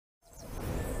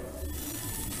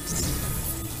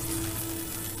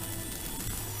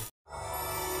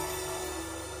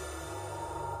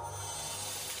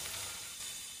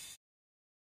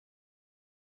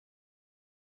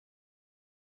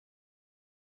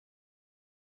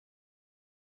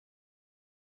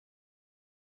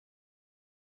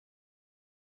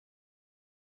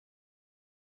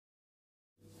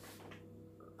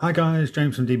Hi guys,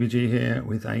 James from DBG here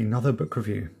with another book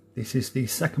review. This is the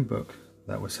second book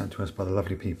that was sent to us by the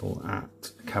lovely people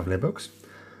at Cavalier books.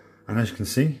 And as you can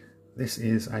see, this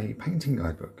is a painting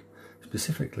guidebook,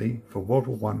 specifically for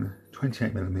WW1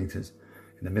 28mm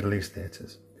in the Middle East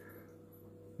theatres.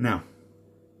 Now,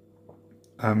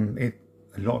 a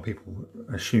lot of people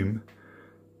assume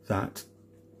that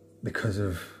because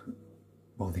of,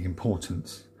 well, the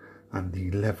importance and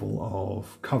the level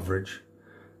of coverage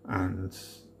and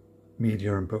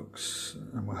media and books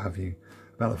and what have you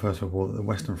about the First World War, that the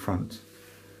Western Front is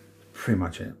pretty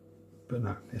much it. But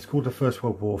no, it's called the First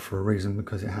World War for a reason,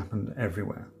 because it happened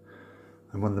everywhere.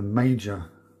 And one of the major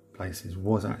places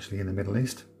was actually in the Middle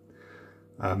East,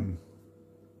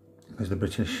 because the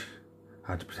British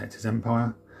had to protect its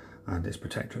empire and its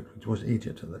protectorate, which was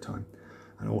Egypt at the time,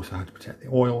 and also had to protect the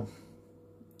oil,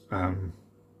 and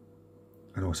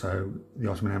also the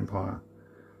Ottoman Empire,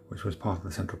 which was part of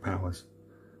the Central Powers,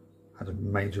 had a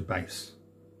major base,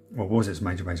 well, was its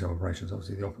major base of operations.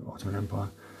 Obviously the Ottoman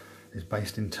Empire is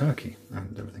based in Turkey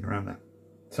and everything around there.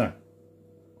 So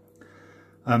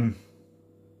the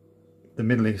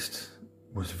Middle East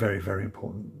was very, very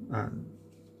important,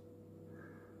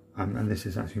 and this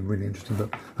is actually a really interesting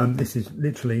book. This is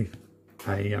literally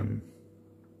a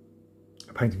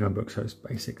painting guide book, so it's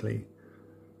basically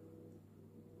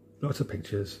lots of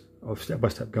pictures of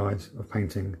step-by-step guides of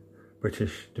painting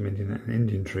British, Dominion and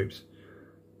Indian troops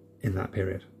in that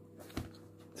period.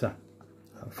 So,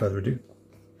 without further ado,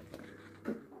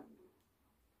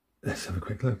 let's have a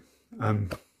quick look.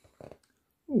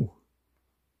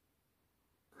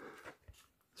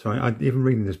 Sorry, even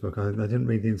reading this book, I didn't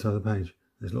read the inside of the page.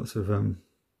 There's lots of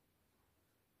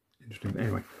interesting,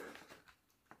 anyway,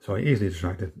 sorry, easily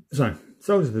distracted. So,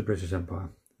 soldiers of the British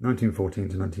Empire, 1914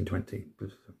 to 1920,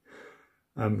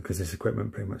 because this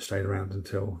equipment pretty much stayed around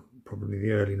until probably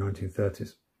the early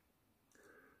 1930s.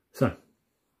 So,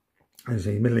 as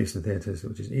you see, Middle Eastern theatres,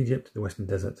 which is Egypt, the Western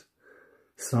Desert,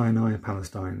 Sinai,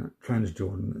 Palestine,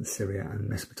 Transjordan, Syria and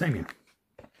Mesopotamia.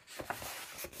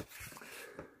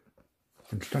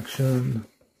 Introduction.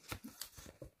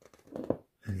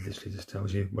 It literally just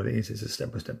tells you what it is. It's a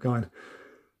step-by-step guide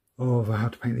of how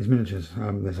to paint these miniatures.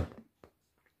 There's a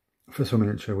first one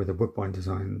miniature with a Woodbine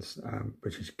Designs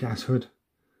British gas hood.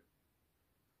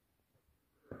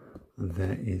 And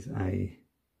there is a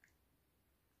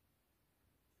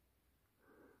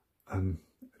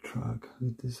truck.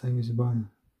 Did it say who's by? No,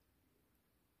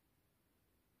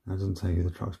 it doesn't say who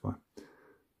the truck's by.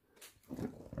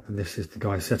 And this is the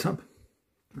guy's setup.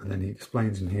 And then he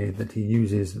explains in here that he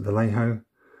uses Vallejo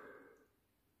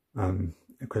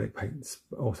acrylic paints,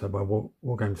 but also by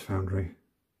War Games Foundry,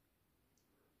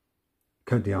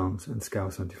 Cote d'Arms and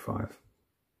Scale 75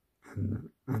 and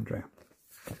Andrea.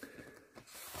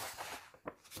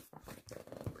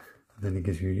 Then he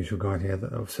gives you a usual guide here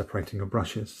of separating your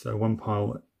brushes. So one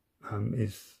pile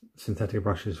is synthetic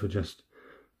brushes for just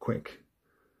quick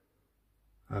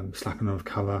slapping of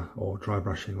colour or dry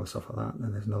brushing or stuff like that.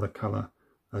 Then there's another colour,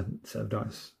 a set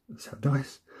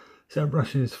of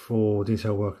brushes for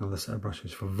detail work, another set of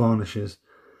brushes for varnishes,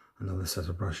 another set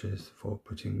of brushes for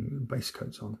putting base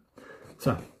coats on.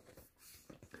 So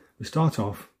we start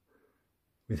off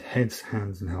with heads,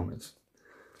 hands and helmets,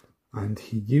 and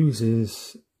he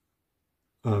uses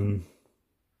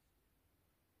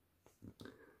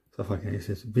stuff like this.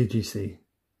 It's VGC,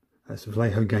 that's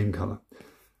Vallejo game colour,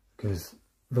 because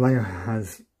Vallejo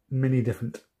has many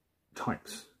different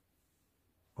types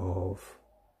of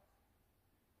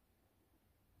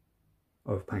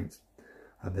paints.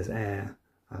 There's air,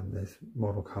 and there's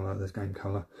model colour, there's game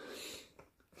colour.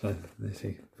 So you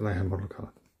see Vallejo model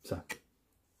colour. So,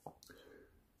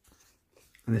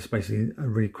 and this is basically a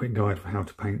really quick guide for how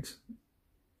to paint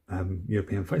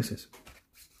European faces.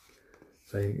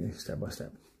 So step by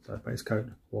step. So base coat,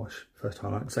 wash, first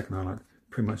highlight, second highlight.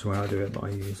 Pretty much the way I do it, but I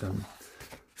use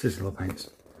sizzler paints.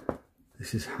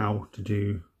 This is how to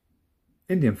do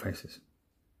Indian faces.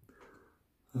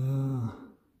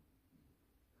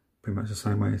 Pretty much the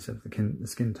same way, except the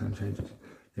skin tone changes.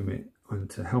 Then we're on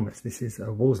to helmets. This is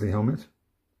a Wolseley helmet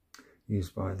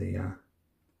used by the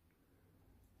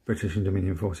British and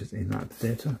Dominion forces in that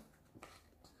theatre.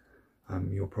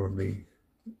 You'll probably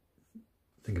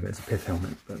think of it as a pith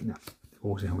helmet, but no, it's a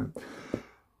Wolseley helmet.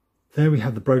 There we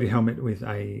have the Brodie helmet with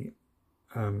a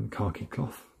khaki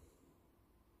cloth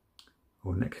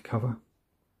or neck cover,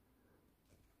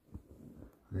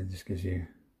 and it just gives you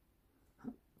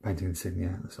painting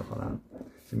insignia and stuff like that.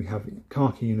 Then we have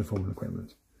khaki uniform and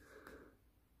equipment.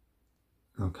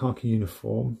 Now, khaki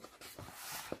uniform,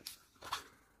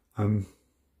 there's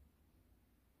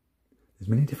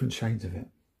many different shades of it.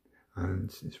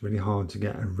 and it's really hard to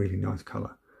get a really nice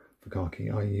colour for khaki.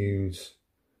 I use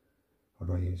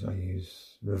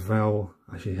Revell.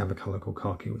 Actually have a colour called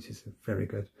khaki, which is very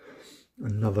good.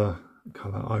 Another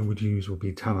colour I would use would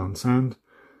be Talon Sand,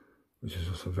 which is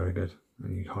also very good,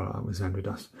 and you highlight that with Xandri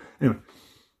Dust. Anyway,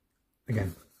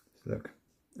 again, look,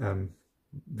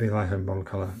 Vallejo model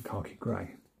colour khaki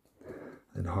grey,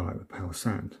 and highlight with pale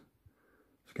sand.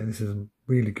 So again, this is a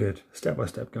really good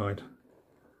step-by-step guide.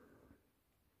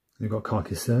 You've got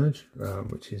khaki serge,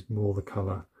 which is more the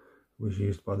colour was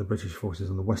used by the British forces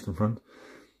on the Western Front.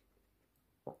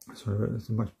 So it's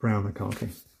a much browner khaki,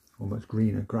 or much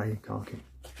greener grey khaki.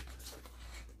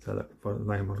 So look, for the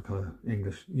Vallejo model colour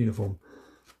English uniform,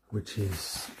 which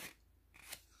is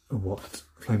what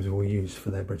Flames will use for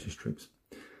their British troops.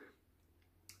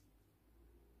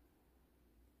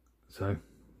 So,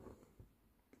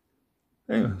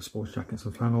 anyway, sports jackets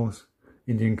and flannels,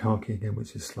 Indian khaki again,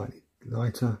 which is slightly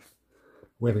lighter,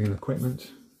 webbing and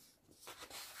equipment.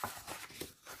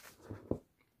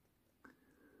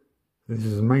 This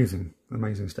is amazing,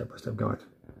 amazing step-by-step guide.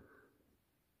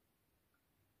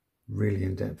 Really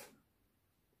in depth.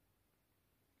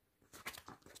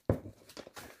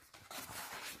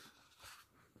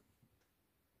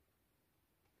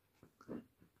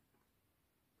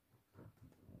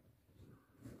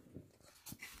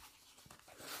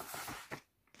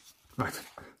 Right,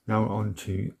 now on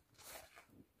to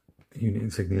unit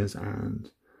insignias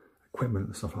and equipment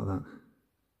and stuff like that.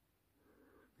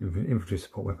 Infantry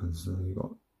support weapons, you've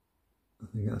got, I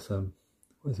think that's,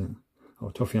 what is it? Oh,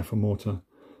 Toffee mortar,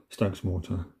 Stokes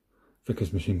mortar,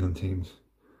 Vickers machine gun teams,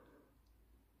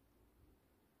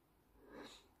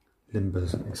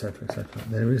 limbers, etc, etc.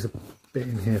 There is a bit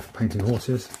in here for painting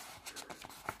horses,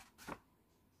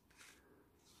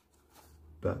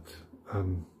 but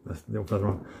that's a little further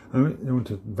on. I want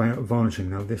to varnishing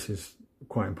now. This is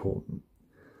quite important.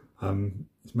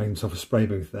 It's made himself a spray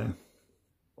booth there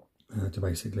to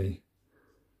basically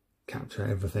capture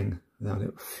everything without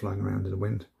it flying around in the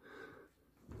wind.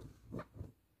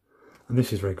 And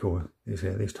this is very cool.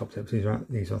 These top tips.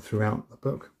 These are throughout the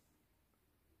book.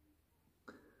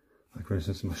 Like for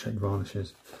instance, my shake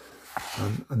varnishes.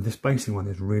 And this basing one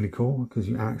is really cool because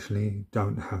you actually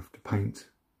don't have to paint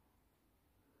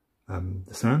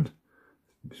the sand.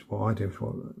 Which is what I do, which is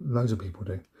what loads of people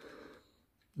do.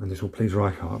 And this will please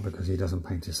Reichardt because he doesn't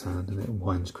paint his sand, and it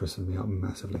winds Chris and me up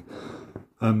massively.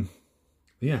 But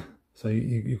yeah, so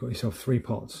you've got yourself 3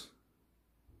 pots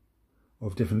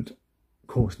of different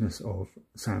coarseness of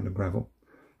sand and gravel.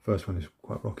 First one is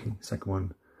quite rocky, second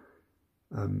one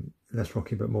less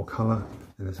rocky but more colour,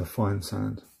 and there's a fine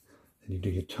sand. Then you do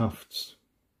your tufts,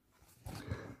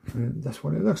 and that's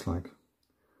what it looks like.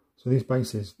 So these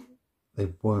bases,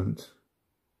 they weren't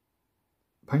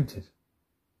painted,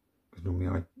 because normally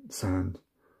I sand,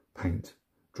 paint,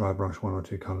 dry brush 1 or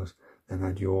 2 colours, then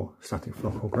add your static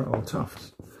flock or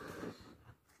tufts.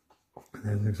 And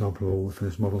there's an example of all the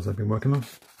finished models I've been working on.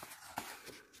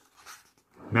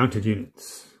 Mounted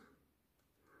units.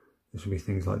 This would be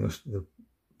things like the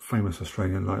famous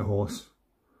Australian light horse.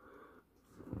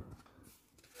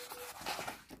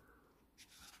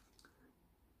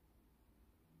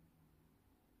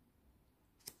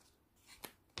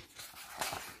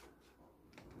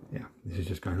 Yeah, this is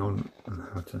just going on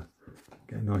how to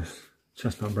get a nice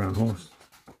chestnut brown horse.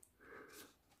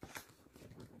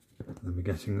 And we're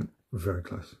getting very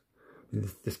close.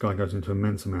 This guy goes into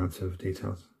immense amounts of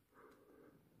details.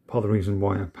 Part of the reason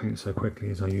why I paint so quickly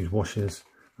is I use washes,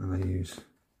 and I use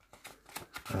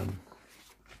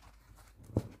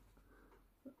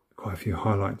quite a few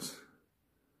highlights.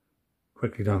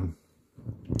 Quickly done.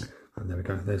 And there we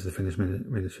go, there's the finished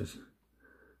miniatures.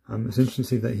 It's interesting to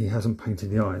see that he hasn't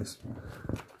painted the eyes.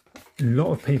 A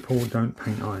lot of people don't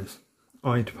paint eyes.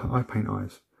 I paint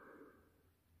eyes.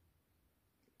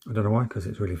 I don't know why, because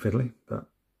it's really fiddly, but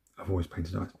I've always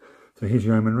painted eyes. So here's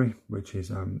your yeomanry, which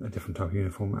is a different type of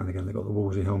uniform, and again they've got the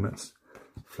Wolsey helmets,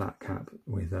 flat cap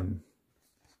with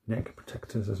neck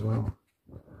protectors as well.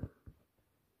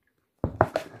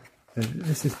 And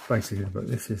this is basically the book.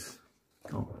 This is,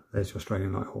 oh, there's your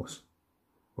Australian light horse,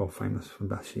 world famous from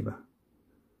Bathsheba.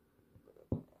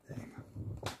 There you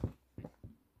go.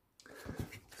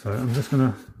 So I'm just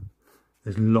gonna,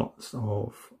 there's lots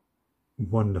of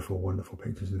wonderful, wonderful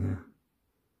pictures in here.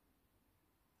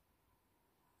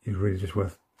 It's really just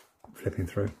worth flipping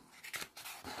through.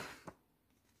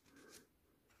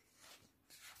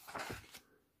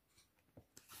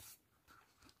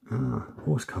 Ah,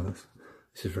 horse colours.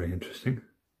 This is very interesting.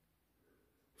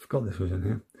 Forgot this was in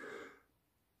here.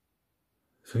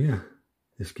 So yeah,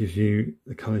 This gives you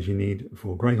the colours you need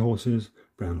for grey horses,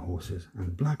 brown horses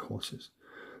and black horses.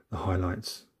 The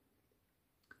highlights,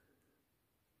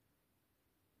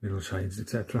 middle shades,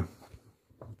 etc.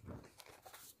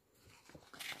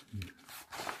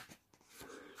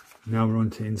 Now we're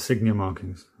on to insignia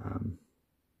markings,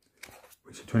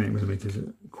 which are 28mm,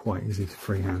 are quite easy to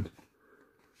freehand.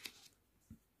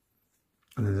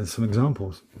 And then there's some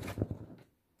examples.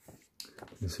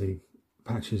 You can see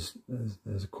patches,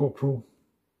 there's a corporal,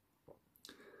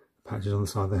 patches on the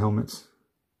side of the helmets,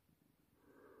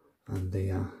 and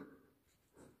the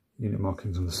unit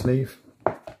markings on the sleeve.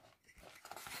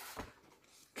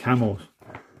 Camels,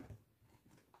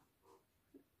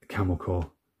 camel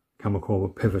corps were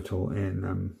pivotal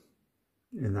in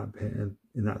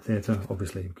that theatre,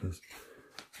 obviously, because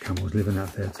camels live in that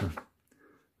theatre.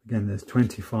 Again, there's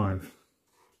 25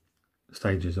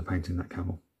 stages of painting that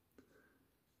camel.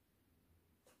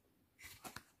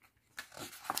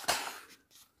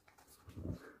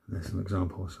 And there's some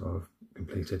examples of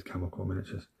completed camel corps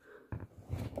miniatures.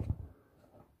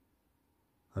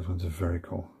 Those ones are very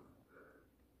cool.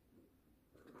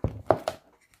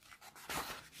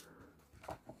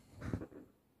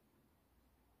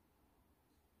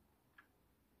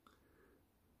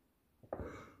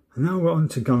 And now we're on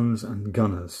to guns and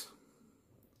gunners.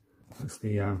 That's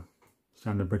the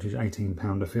standard British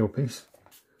 18-pounder field piece.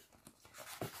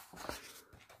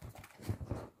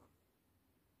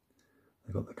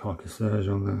 They've got the carcassage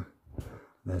on there.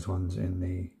 There's ones in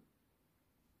the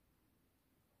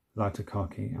lighter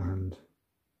khaki and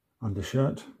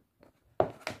undershirt.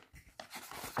 Going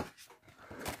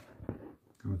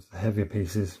to the heavier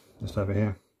pieces just over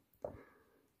here.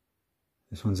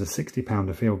 This one's a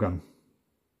 60-pounder field gun.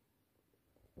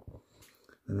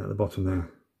 And at the bottom there,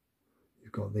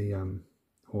 you've got the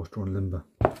horse-drawn limber.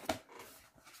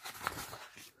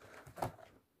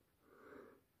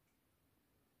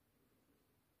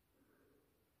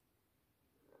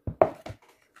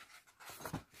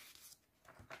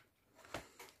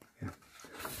 Yeah.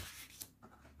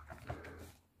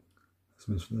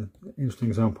 That's an interesting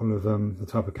example of the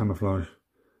type of camouflage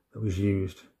that was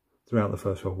used throughout the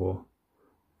First World War.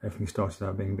 Everything started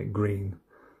out being a bit green,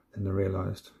 then they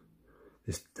realised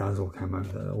this dazzle camo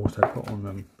that are also put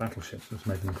on battleships, which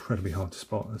made them incredibly hard to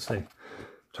spot and see.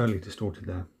 Totally distorted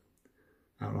their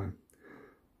outline.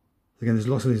 Again, there's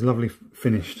lots of these lovely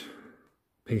finished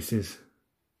pieces,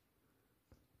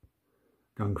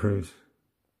 gun crews.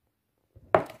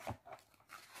 This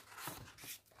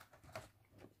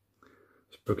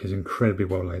book is incredibly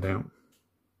well laid out.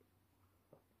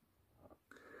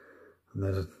 And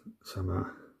there's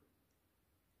some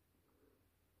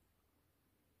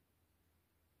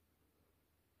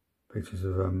pictures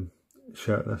of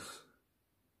shirtless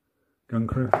gun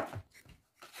crew.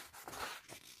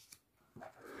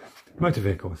 Motor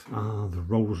vehicles. Ah, the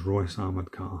Rolls-Royce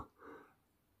armoured car.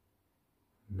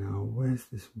 Now, where's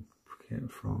this kit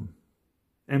from?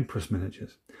 Empress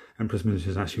Miniatures. Empress Miniatures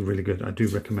is actually really good. I do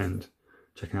recommend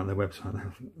checking out their website. They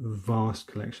have a vast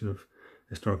collection of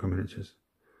historical miniatures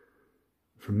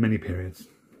from many periods.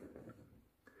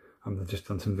 They've just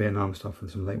done some Vietnam stuff and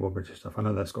some late war British stuff. I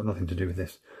know that's got nothing to do with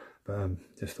this, but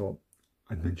just thought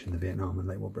I'd mention the Vietnam and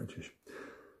late war British.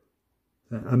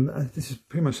 This is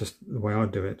pretty much just the way I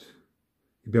do it.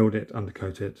 You build it,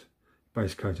 undercoat it,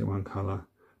 base coat it one colour,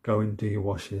 go in, do your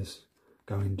washes,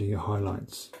 go in, do your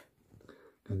highlights,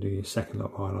 go and do your second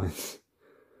lot of highlights.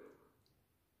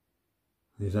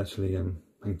 He's actually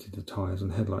painted the tyres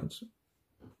and headlights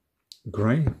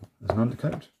grey as an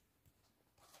undercoat.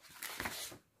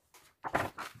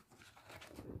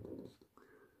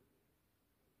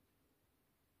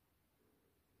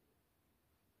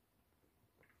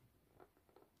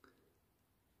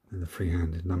 And the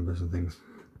free-handed numbers and things.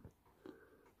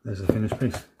 There's the finished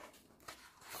piece.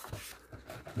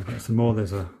 I've got some more.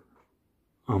 There's a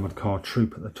armoured car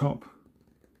troop at the top.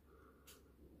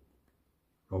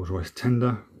 Rolls-Royce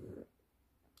tender.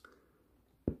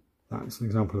 That's an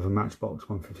example of a Matchbox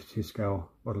 152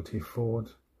 scale Model T Ford,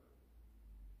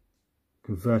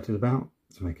 converted about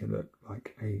to make it look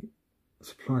like a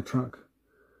supply truck.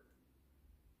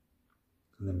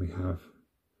 And then we have,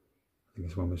 I think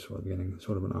this one we saw at the beginning,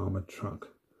 sort of an armoured truck.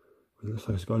 It looks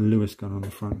like it's got a Lewis gun on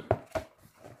the front.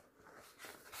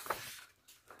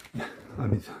 Yeah, I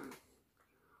mean,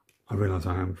 I realise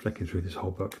I am flicking through this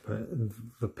whole book, but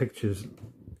the pictures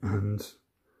and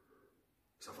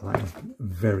stuff like that is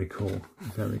very cool,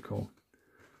 very cool.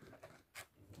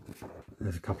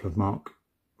 There's a couple of Mark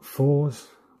 4s,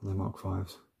 they're Mark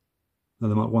 5s, no,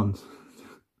 they're Mark 1s.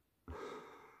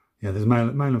 Yeah, there's male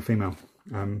and female.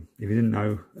 If you didn't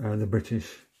know, the British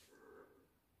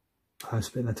close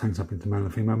bit their tanks up into male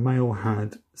and female. Male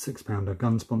had 6-pounder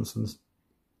gun sponsons,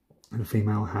 and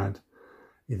female had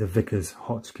either Vickers,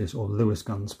 Hotchkiss or Lewis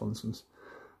gun sponsons.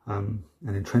 And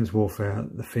in trench warfare,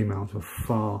 the females were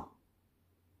far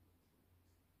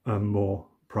more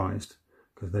prized,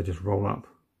 because they just roll up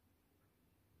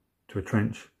to a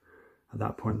trench. At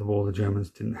that point in the war, the Germans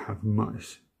didn't have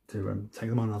much to take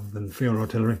them on other than field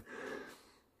artillery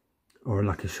or a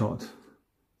lucky shot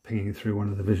pinging through one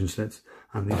of the vision slits,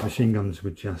 and these machine guns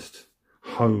would just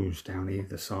hose down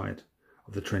either side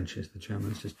of the trenches. The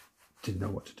Germans just didn't know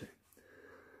what to do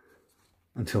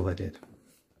until they did.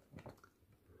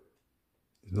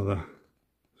 Another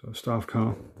sort of staff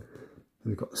car. And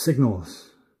we've got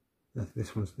signals.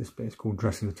 This bit is called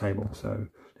dressing the table, so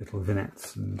little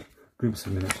vignettes and groups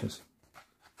of miniatures.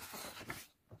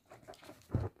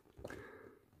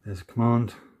 There's a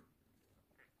command.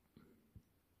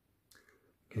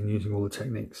 Again, using all the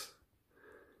techniques.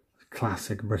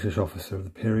 Classic British officer of the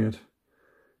period,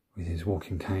 with his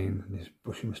walking cane and his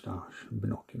bushy moustache and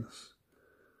binoculars.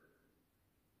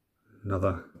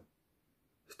 Another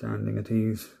standing at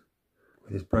ease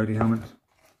with his Brodie helmet.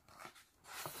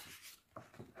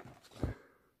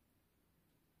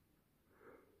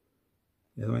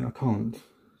 The other way, I can't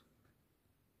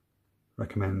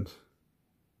recommend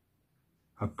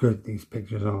how good these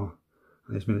pictures are,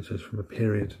 and these miniatures from a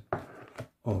period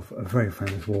of a very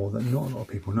famous war that not a lot of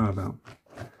people know about.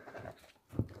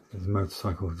 There's a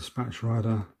motorcycle dispatch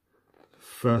rider,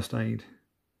 first aid,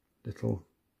 little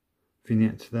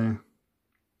vignette there,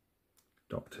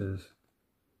 doctors,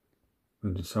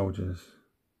 wounded soldiers.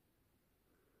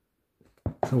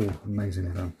 It's all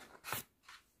amazingly done.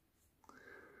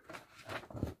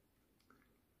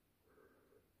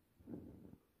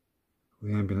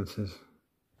 The ambulances.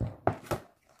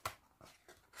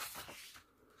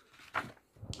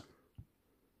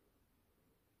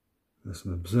 There's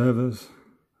some observers,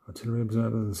 artillery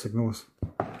observers and signals.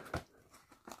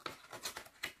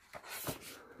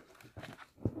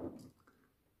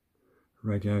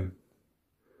 Radio.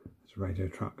 There's a radio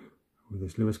truck with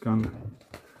this Lewis gun.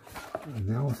 And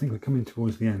now I think we're coming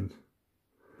towards the end.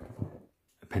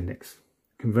 Appendix.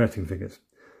 Converting figures.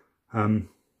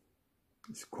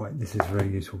 This is a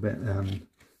very useful bit,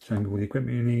 showing all the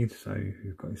equipment you need. So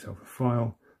you've got yourself a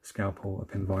file, a scalpel, a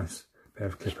pin vise, a pair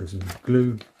of clippers and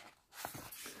glue.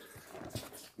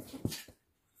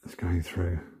 It's going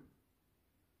through,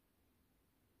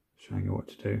 showing you what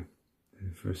to do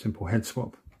for a simple head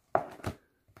swap. Then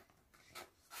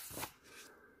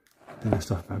there's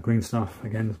stuff about green stuff.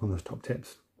 Again, it's one of those top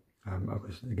tips. I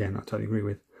totally agree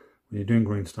with. When you're doing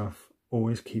green stuff,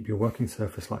 always keep your working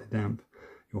surface slightly damp,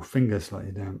 your fingers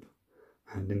slightly damp,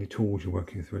 and any tools you're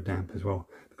working through are damp as well,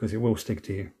 because it will stick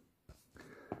to you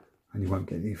and you won't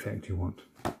get the effect you want.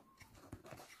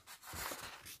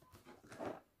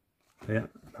 So yeah,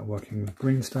 about working with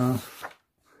green stuff,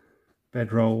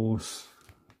 bed rolls,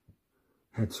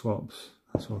 head swaps,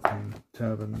 that sort of thing,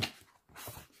 turbans,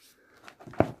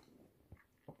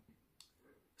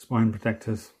 spine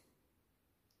protectors,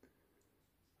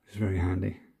 which is very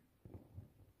handy.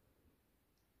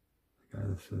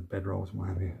 This is bed rolls and what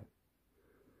have you.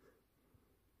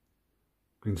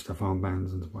 Green stuff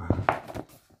armbands and what have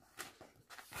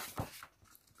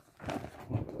you.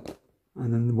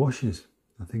 And then the washes.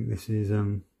 I think this is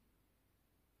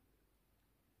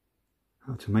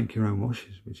how to make your own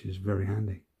washes, which is very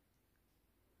handy.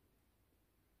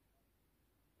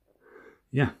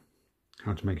 Yeah,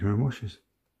 how to make your own washes,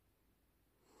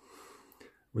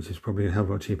 which is probably a hell of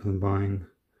a lot cheaper than buying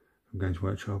from Games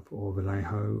Workshop or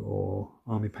Vallejo or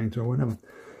Army Painter or whatever.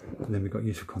 And then we've got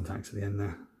useful contacts at the end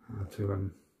there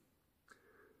to,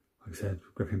 like I said,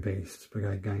 Gripping Beasts,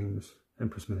 Brigade Games,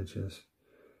 Empress Miniatures,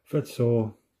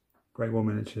 Footsore, Great War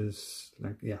Miniatures,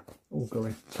 like, yeah, all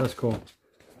going. First Corps,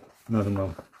 know them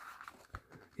well.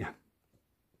 Yeah.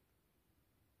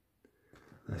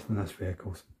 That's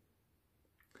vehicles.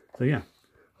 So yeah,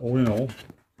 all in all,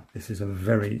 this is a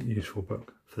very useful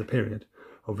book for the period.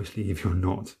 Obviously, if you're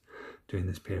not doing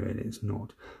this period, it's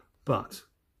not. But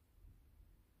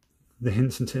the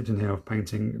hints and tips in here of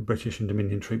painting British and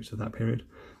Dominion troops of that period,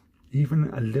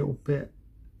 even a little bit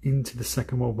into the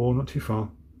Second World War, not too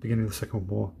far, beginning of the Second World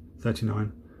War,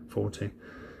 39, 40.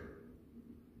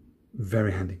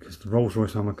 Very handy, because the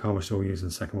Rolls-Royce armoured car was still used in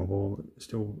the Second World War,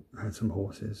 still had some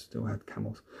horses, still had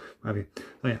camels, what have you.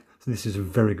 So yeah, so this is a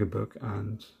very good book,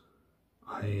 and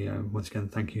I once again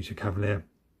thank you to Cavalier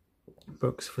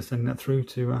Books for sending that through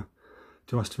to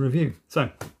us to review. So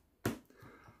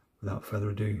without further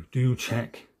ado, do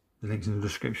check the links in the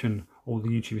description, all the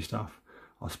YouTube stuff,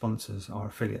 our sponsors, our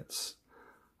affiliates,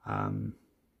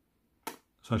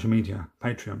 social media,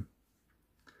 Patreon,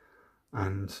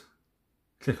 and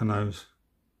click on those.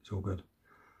 It's all good.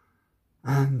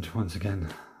 And once again,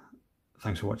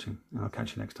 thanks for watching, and I'll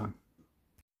catch you next time.